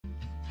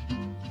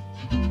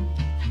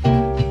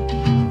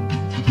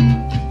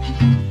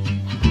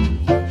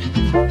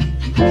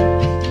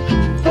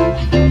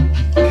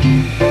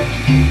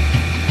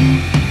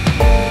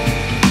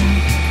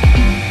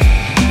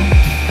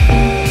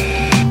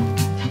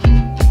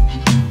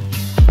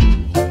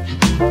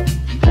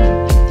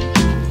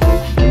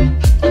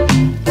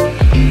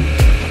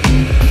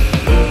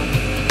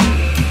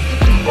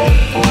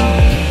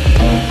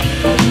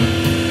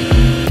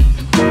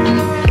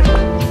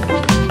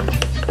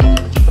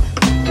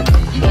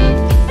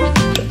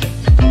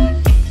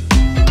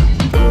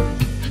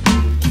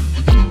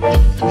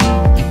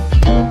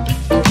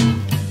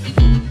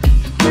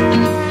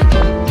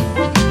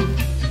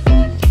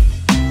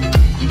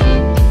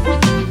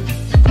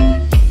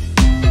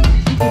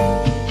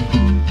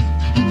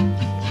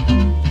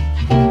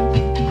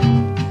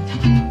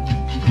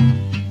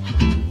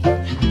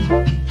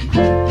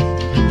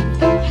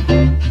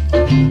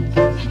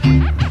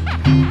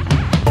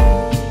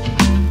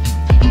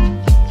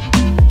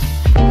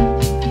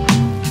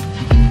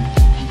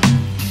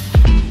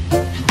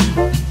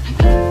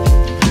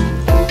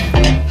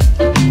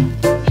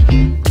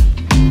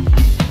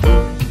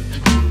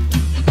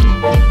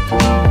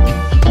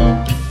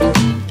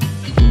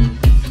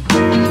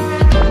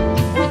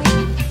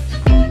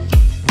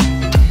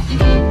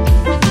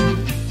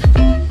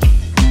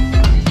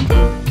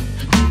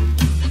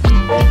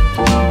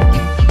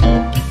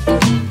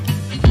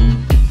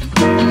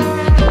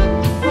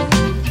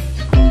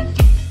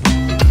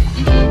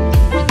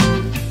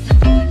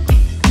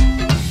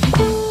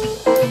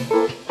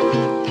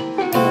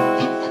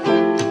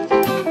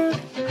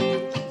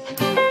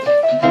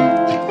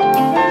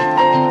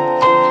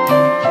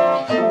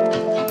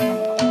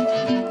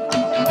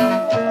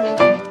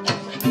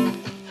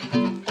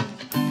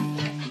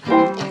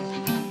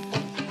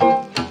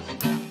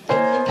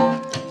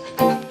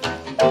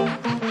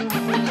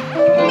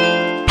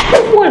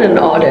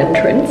odd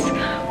entrance.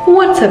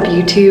 What's up,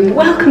 YouTube?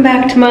 Welcome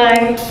back to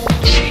my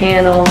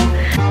channel.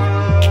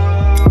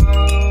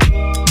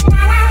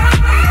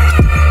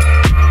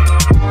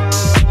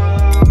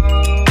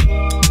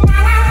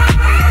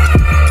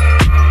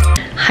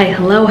 Hi,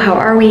 hello, how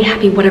are we?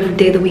 Happy whatever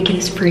day of the week it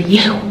is for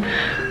you.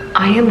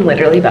 I am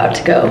literally about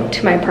to go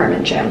to my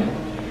apartment gym.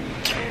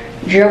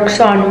 Joke's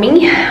on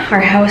me,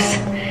 our house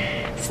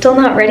still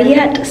not ready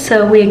yet,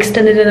 so we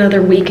extended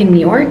another week in New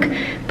York.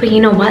 But you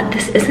know what?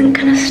 This isn't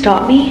gonna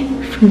stop me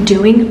from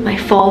doing my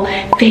fall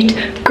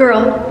fit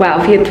girl.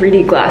 Wow, if you had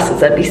 3D glasses,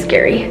 that'd be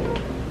scary.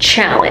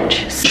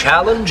 Challenge.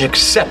 Challenge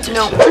accepted.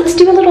 No, let's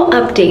do a little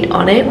update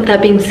on it. With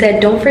that being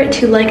said, don't forget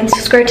to like and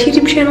subscribe to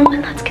YouTube channel,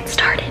 and let's get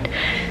started.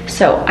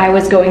 So I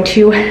was going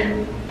to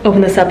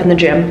open this up in the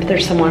gym, but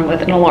there's someone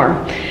with an alarm,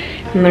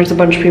 and there's a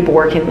bunch of people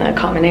working in the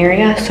common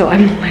area, so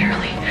I'm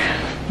literally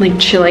like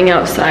chilling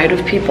outside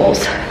of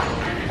people's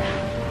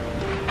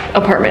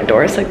apartment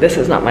doors. Like, this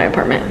is not my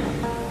apartment.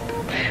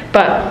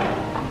 But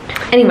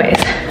anyways,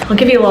 I'll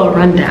give you a little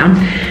rundown.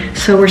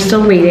 So we're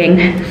still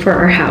waiting for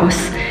our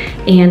house,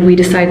 and we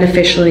decided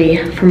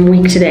officially from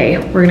week today,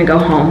 we're gonna go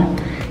home.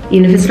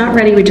 Even if it's not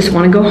ready, we just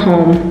wanna go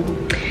home.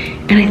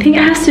 And I think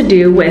it has to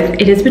do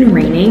with, it has been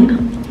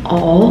raining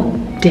all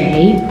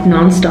day,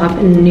 nonstop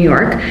in New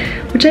York,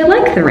 which I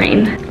like the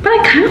rain, but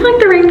I kind of like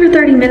the rain for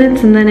 30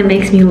 minutes and then it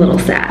makes me a little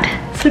sad.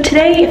 So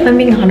today, if I'm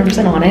being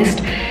 100%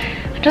 honest,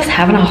 I'm just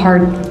having a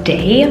hard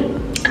day.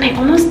 And I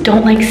almost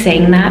don't like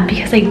saying that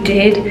because I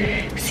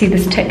did see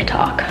this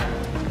TikTok.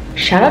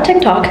 Shout out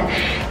TikTok.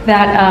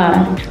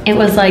 That it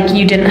was like,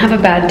 you didn't have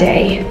a bad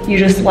day. You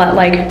just let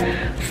like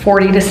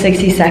 40 to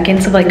 60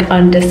 seconds of like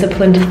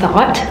undisciplined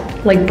thought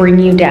like bring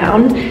you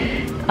down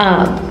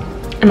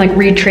and like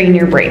retrain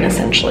your brain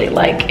essentially.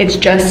 Like, it's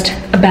just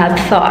a bad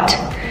thought.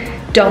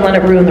 Don't let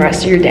it ruin the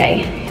rest of your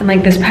day. And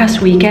like this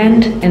past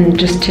weekend and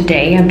just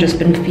today, I've just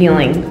been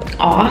feeling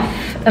off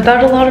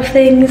about a lot of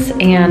things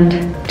and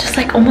just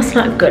like almost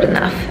not good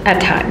enough at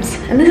times.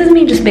 And this is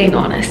me just being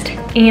honest.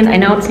 And I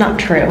know it's not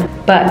true,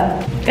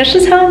 but that's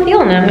just how I'm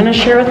feeling. I'm gonna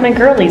share with my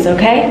girlies,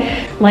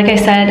 okay? Like I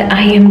said,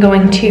 I am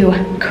going to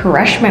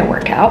crush my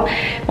workout.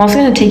 I'm also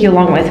gonna take you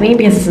along with me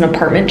because it's an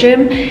apartment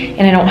gym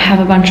and I don't have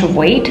a bunch of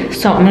weight.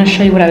 So I'm gonna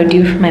show you what I would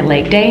do for my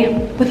leg day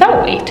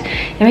without weight.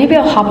 And maybe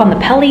I'll hop on the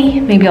Pelly,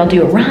 maybe I'll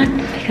do a run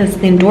because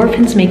the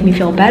endorphins make me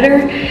feel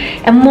better.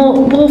 And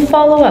we'll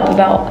follow up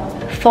about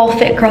Fall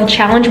Fit Girl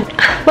Challenge.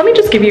 Let me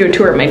just give you a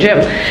tour of my gym.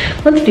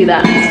 Let's do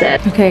that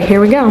instead. Okay,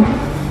 here we go.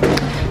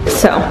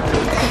 So,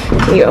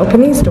 you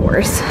open these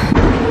doors.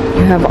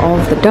 You have all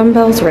of the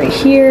dumbbells right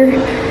here.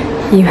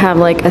 You have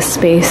like a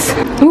space.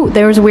 Ooh,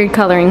 there was weird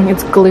coloring.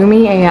 It's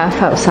gloomy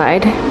AF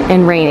outside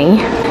and rainy.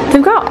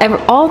 They've got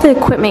all the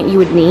equipment you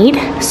would need.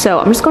 So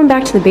I'm just going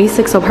back to the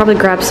basics. I'll probably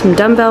grab some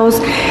dumbbells.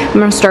 I'm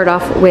gonna start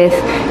off with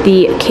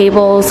the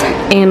cables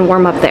and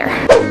warm up there.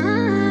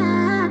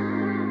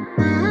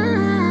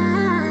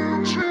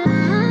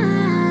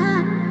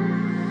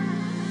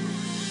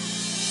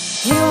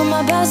 You were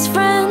my best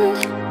friend.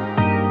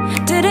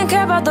 Didn't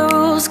care about the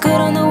rules, good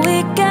on the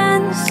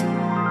weekends.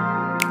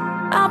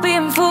 I'll be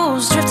in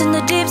fools, drifting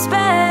to deep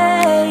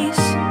space.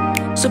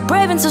 So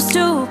brave and so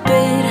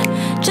stupid,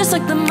 just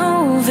like the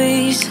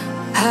movies.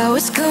 I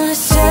was gonna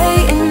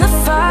stay in the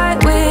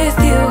fight with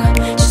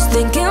you, just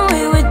thinking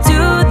we would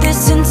do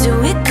this until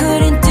we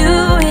couldn't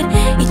do it.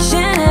 Each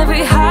and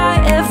every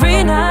high,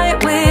 every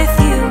night with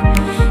you.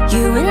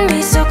 You and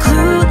me so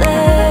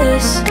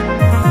clueless.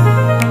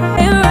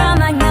 Around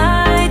like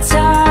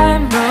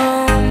nighttime.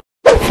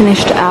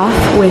 Finished off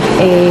with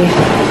a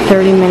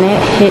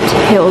 30-minute HIIT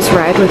hills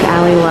ride with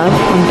Ally Love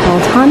on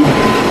Peloton,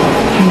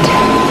 and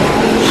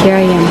here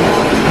I am.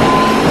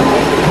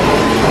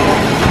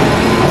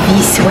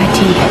 Be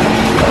sweaty.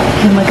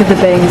 And look at the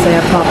bangs I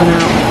have popping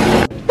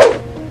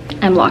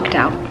out. I'm locked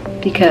out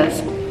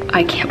because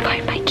I can't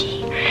find my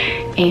key,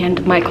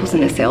 and Michael's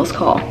in a sales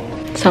call,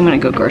 so I'm gonna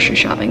go grocery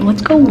shopping.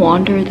 Let's go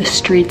wander the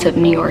streets of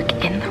New York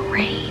in the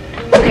rain.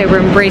 Okay,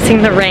 we're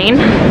embracing the rain.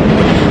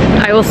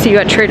 I will see you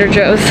at Trader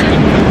Joe's.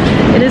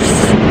 It is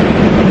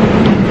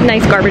a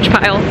nice garbage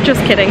pile.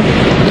 Just kidding.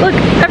 Look,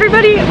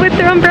 everybody with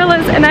their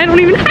umbrellas and I don't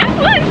even have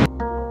one.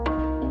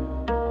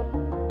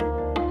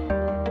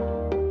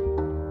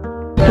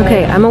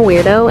 Okay, I'm a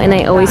weirdo and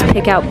I always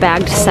pick out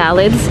bagged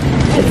salads.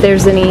 If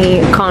there's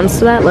any cons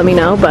to that, let me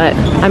know, but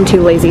I'm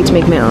too lazy to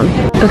make my own.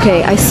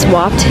 Okay, I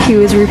swapped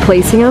who is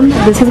replacing them.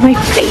 This is my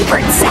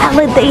favorite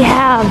salad they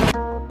have.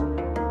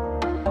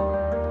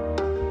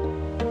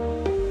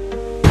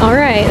 All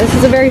right, this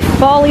is a very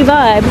fall-y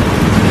vibe.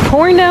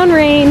 Pouring down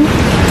rain,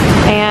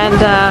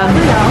 and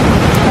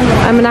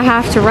I'm gonna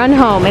have to run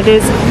home. It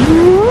is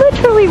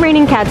literally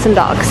raining cats and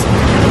dogs,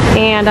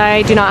 and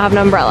I do not have an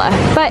umbrella.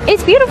 But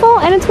it's beautiful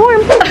and it's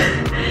warm.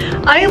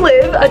 I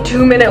live a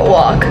 2-minute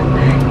walk,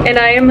 and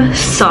I am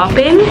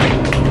sopping.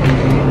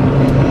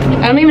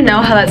 I don't even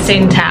know how that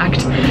stayed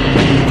intact.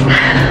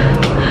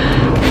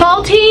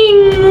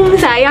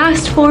 Faultings, I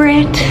asked for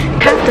it.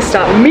 Have to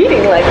stop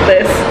meeting like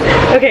this.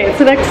 Okay, it's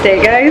the next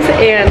day, guys,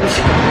 and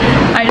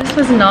I just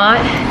was not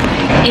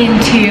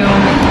into,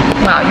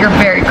 wow, you're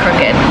very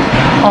crooked.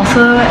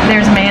 Also,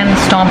 there's a man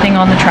stomping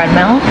on the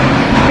treadmill.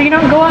 But you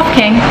don't go off,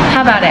 King.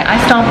 How about it? I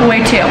stomp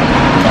away too.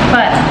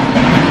 But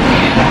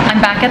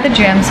I'm back at the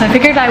gym, so I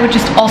figured I would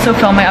just also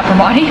film my upper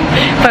body.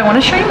 But I want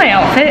to show you my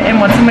outfit and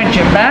what's in my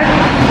gym bag.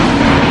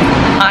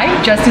 I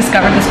just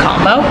discovered this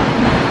combo.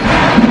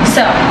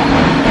 So,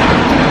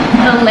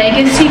 the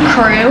Legacy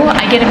Crew,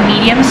 I get a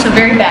medium, so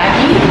very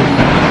baggy.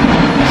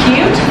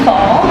 Cute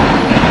fall.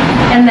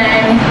 And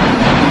then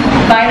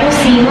Vital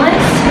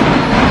Seamless.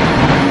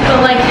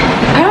 But like,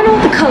 I don't know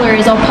what the color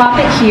is. I'll pop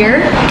it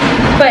here.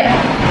 But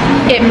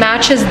it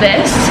matches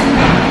this.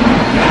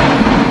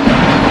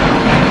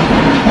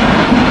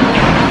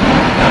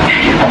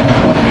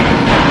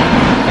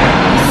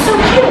 So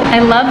cute. I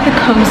love the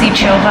cozy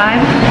chill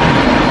vibe.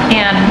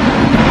 And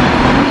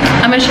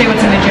I'm gonna show you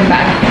what's in the gym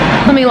bag.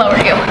 Let me lower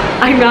you.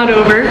 I'm not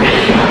over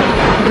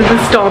the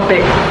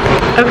stomping.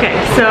 Okay,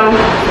 so,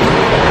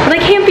 but I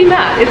can't be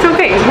mad. It's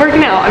okay, it's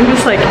working out. I'm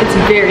just like, it's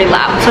very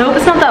loud. So I hope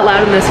it's not that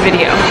loud in this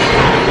video.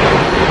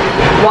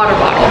 Water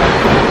bottle.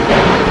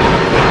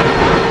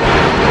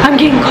 I'm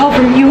getting a call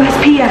from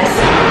USPS.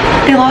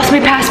 They lost my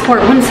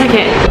passport, 1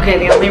 second. Okay,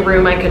 the only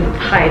room I could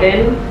hide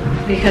in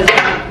because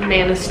the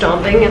man is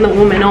stomping and the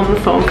woman on the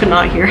phone could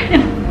not hear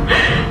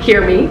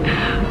me,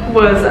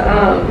 was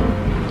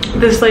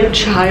this like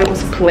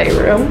child's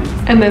playroom.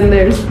 And then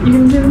there's, you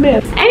can zoom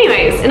in.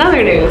 Anyways, in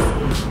other news,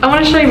 I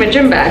want to show you my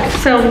gym bag.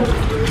 So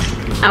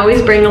I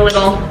always bring a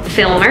little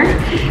filmer.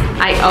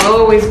 I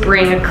always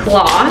bring a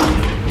cloth,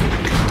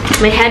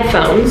 my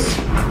headphones,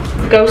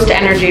 Ghost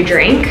energy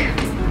drink.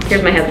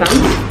 Here's my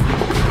headphones,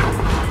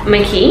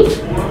 my key,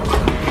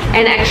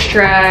 an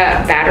extra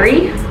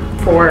battery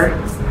for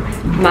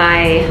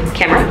my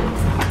camera,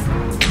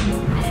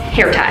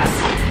 hair ties.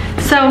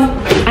 So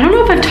I don't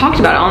know if I've talked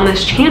about it on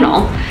this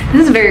channel.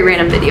 This is a very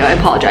random video, I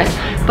apologize.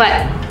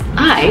 But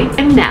I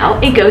am now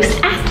a Ghost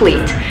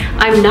athlete.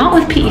 I'm not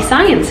with PE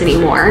Science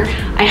anymore.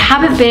 I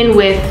haven't been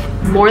with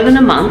more than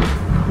a month.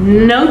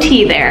 No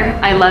tea there.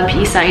 I love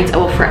PE Science. I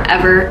will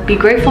forever be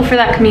grateful for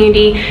that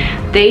community.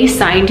 They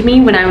signed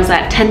me when I was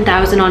at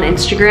 10,000 on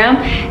Instagram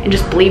and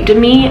just believed in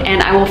me,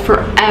 and I will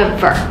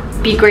forever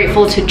be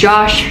grateful to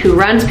Josh, who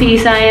runs PE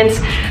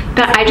Science.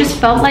 But I just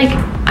felt like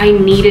I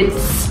needed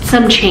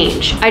some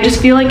change. I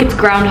just feel like it's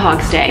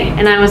Groundhog's Day,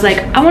 and I was like,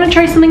 I want to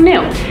try something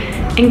new.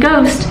 And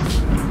Ghost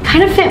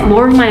kind of fit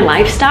more of my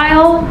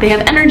lifestyle. They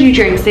have energy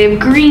drinks, they have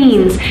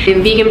greens, they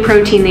have vegan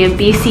protein, they have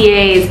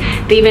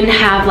BCAAs, they even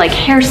have like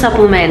hair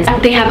supplements,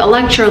 they have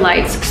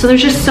electrolytes. So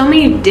there's just so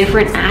many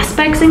different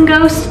aspects in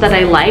Ghost that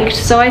I liked.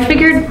 So I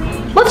figured,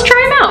 let's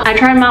try them out. I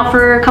tried them out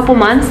for a couple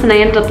months and I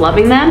ended up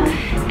loving them.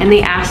 And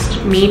they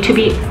asked me to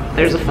be,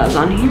 there's a fuzz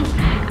on here,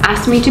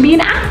 asked me to be an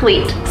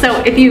athlete.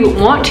 So if you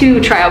want to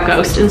try out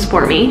Ghost and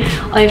support me,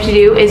 all you have to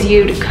do is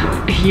use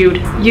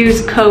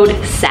code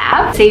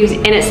SAV,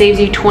 and it saves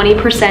you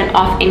 20%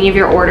 off any of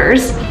your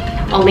orders.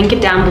 I'll link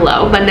it down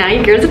below. But now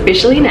your girl's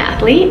officially an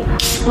athlete.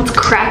 Let's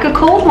crack a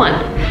cold one.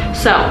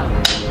 So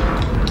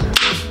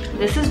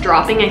this is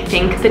dropping, I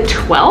think, the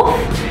 12th,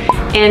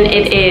 and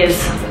it is,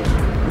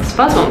 this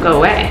fuzz won't go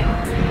away.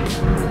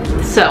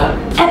 So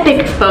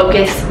Epic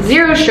Focus,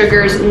 0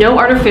 sugars, no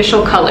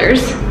artificial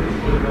colors.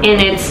 And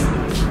it's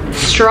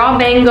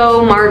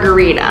Strawbango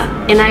Margarita.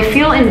 And I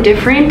feel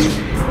indifferent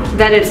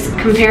that it's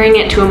comparing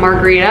it to a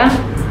margarita.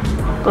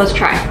 Let's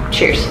try.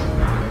 Cheers.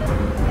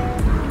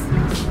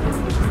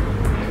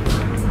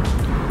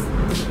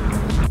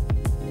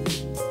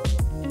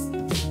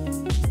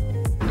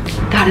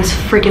 That is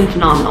freaking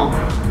phenomenal.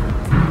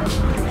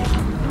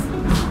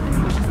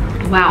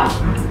 Wow,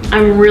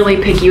 I'm really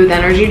picky with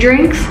energy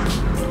drinks.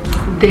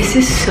 This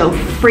is so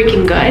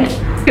freaking good.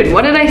 Dude,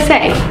 what did I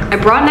say? I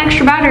brought an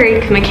extra battery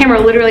because my camera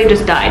literally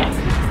just died.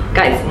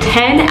 Guys,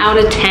 10 out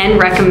of 10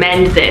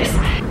 recommend this.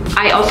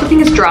 I also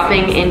think it's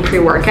dropping in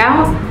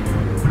pre-workout.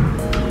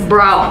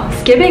 Bro,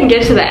 skip it and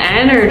get to the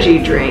energy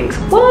drinks.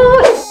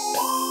 What?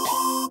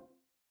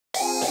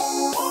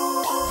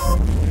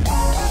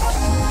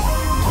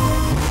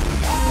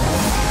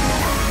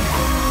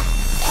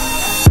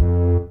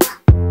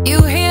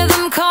 You hear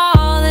them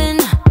calling,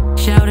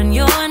 shouting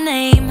your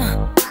name.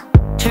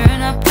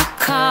 Turn up the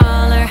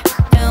collar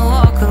and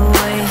walk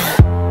away.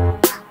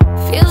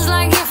 Feels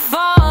like you're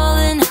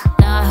falling,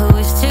 now who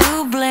is to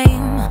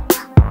blame?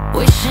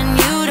 Wishing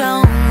you'd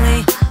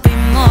only be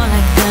more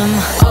like them.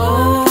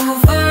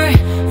 Over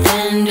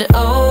and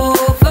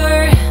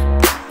over,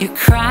 you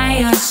cry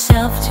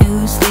yourself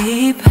to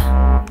sleep.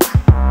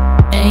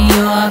 And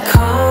you're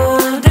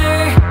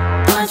colder,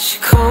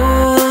 much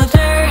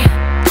colder.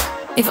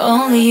 If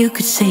only you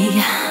could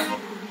see.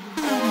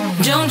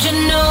 Don't you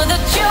know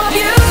that you're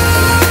beautiful,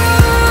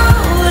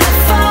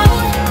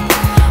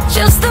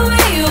 just the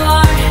way you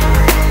are,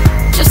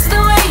 just the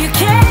way you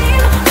came.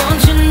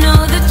 Don't you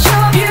know that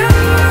you're beautiful,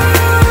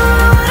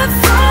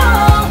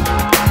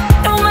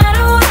 no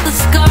matter what the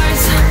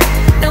scars,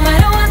 no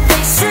matter what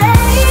they say.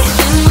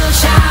 And we'll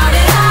shout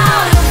it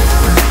out,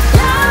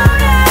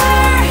 louder,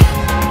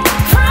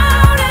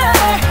 prouder.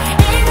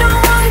 Ain't no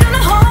one gonna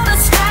hold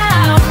us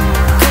down.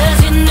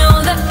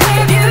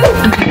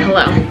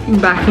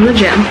 We're back from the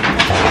gym.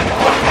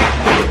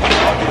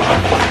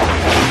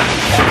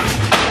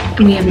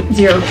 And we have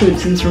zero food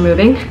since we're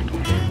moving.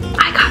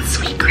 I got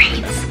sweet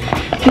greens.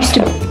 I used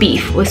to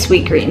beef with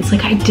sweet greens.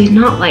 Like, I did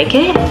not like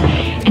it.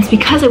 And it's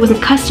because I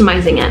wasn't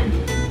customizing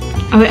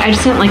it. I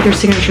just didn't like their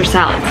signature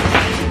salads.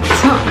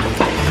 So,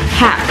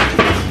 hack.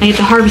 I get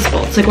the Harvest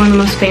Bowl. It's like one of the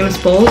most famous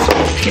bowls.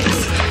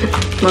 Famous.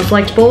 Most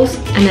liked bowls.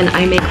 And then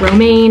I make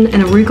romaine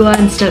and arugula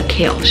instead of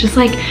kale. It's just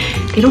like,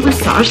 they don't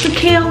massage the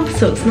kale,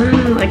 so it's not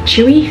like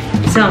chewy.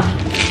 So,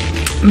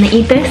 I'm gonna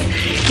eat this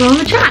and we'll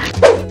have a chat.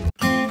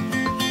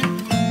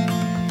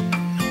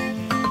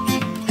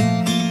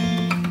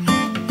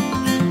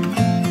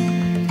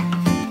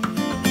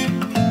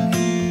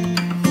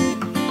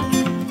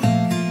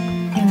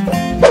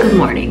 Good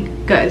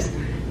morning, guys.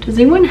 Does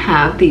anyone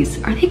have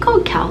these? Are they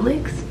called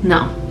cowlicks?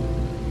 No.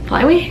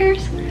 Flyway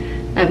hairs?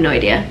 I have no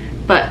idea.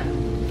 But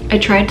I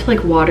tried to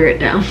like water it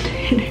down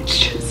and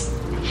it's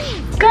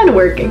kind of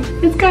working.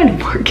 It's kind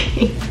of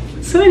working.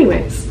 So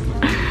anyways,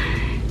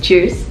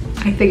 cheers.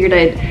 I figured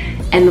I'd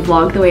end the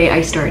vlog the way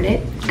I started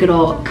it. Good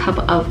old cup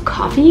of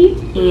coffee,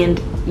 and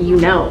you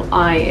know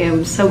I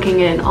am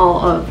soaking in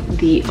all of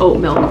the oat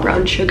milk,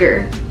 brown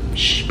sugar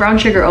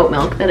oat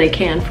milk that I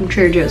can from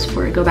Trader Joe's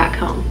before I go back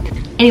home.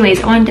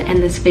 Anyways, I wanted to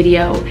end this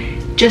video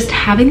just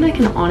having like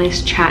an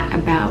honest chat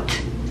about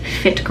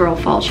Fit Girl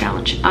Fall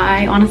Challenge.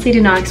 I honestly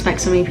did not expect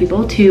so many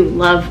people to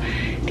love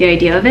the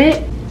idea of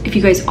it. If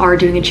you guys are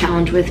doing a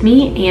challenge with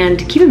me,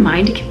 and keep in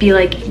mind it could be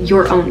like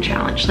your own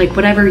challenge, like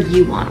whatever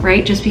you want,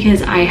 right? Just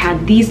because I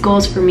had these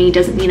goals for me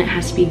doesn't mean it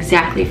has to be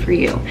exactly for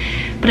you.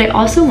 But I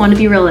also want to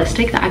be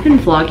realistic that I've been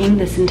vlogging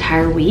this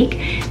entire week,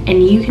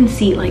 and you can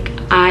see like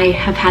I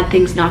have had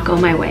things not go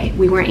my way.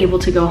 We weren't able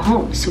to go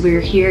home, so we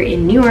were here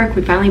in New York.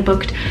 We finally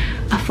booked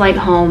a flight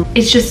home.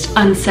 It's just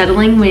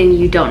unsettling when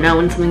you don't know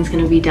when something's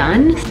going to be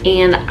done,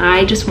 and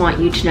I just want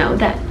you to know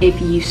that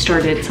if you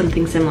started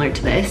something similar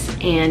to this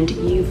and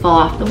you fall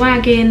off the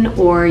wagon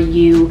or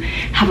you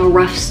have a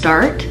rough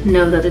start,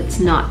 know that it's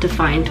not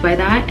defined by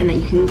that and that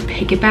you can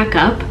pick it back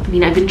up. I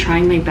mean, I've been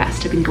trying my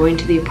best. I've been going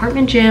to the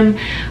apartment gym.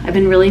 I've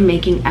been really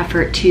making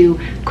effort to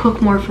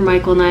cook more for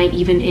Michael and I,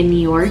 even in New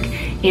York,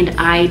 and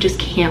I just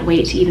can't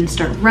wait to even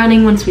start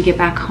running once we get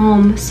back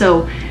home.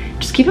 So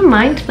just keep in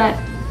mind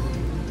that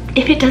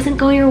if it doesn't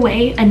go your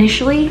way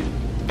initially,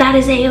 that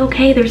is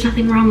a-okay. There's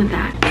nothing wrong with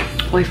that.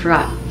 Oh, I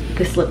forgot.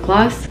 This lip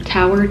gloss,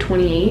 Tower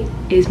 28,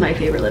 is my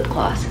favorite lip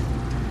gloss.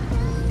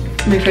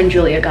 My friend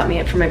Julia got me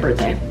it for my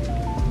birthday,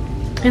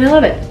 and I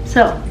love it.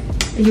 So,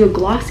 are you a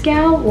gloss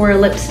gal or a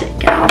lipstick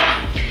gal?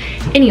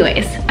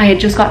 Anyways, I had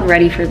just gotten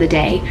ready for the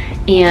day,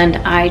 and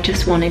I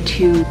just wanted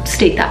to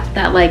state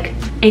that like,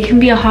 it can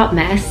be a hot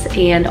mess,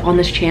 and on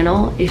this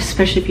channel,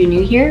 especially if you're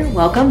new here,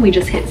 welcome. We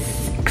just hit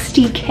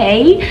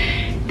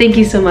 60K. Thank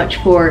you so much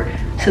for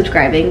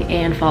subscribing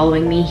and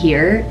following me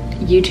here.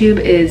 YouTube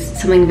is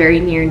something very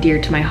near and dear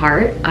to my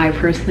heart. I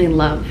personally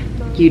love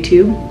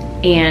YouTube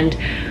and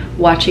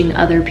watching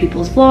other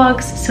people's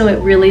vlogs, so it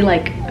really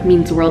like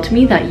means the world to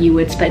me that you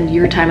would spend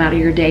your time out of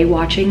your day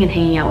watching and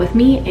hanging out with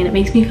me, and it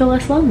makes me feel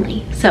less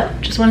lonely. So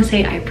just want to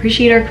say I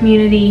appreciate our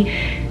community.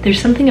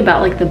 There's something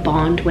about like the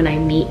bond when I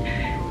meet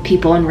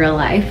people in real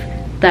life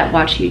that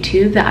watch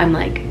YouTube that I'm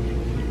like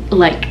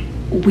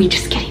we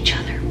just get each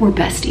other. We're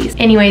besties.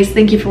 Anyways,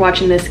 thank you for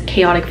watching this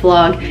chaotic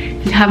vlog.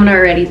 If you haven't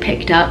already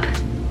picked up,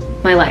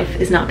 my life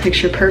is not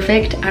picture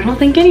perfect. I don't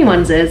think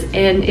anyone's is,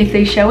 and if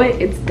they show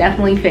it, it's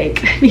definitely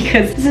fake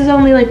because this is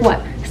only like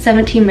what,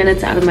 17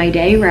 minutes out of my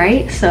day,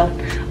 right? So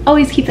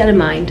always keep that in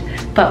mind.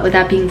 But with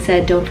that being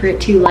said, don't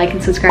forget to like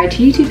and subscribe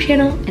to YouTube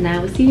channel, and I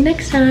will see you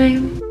next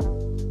time.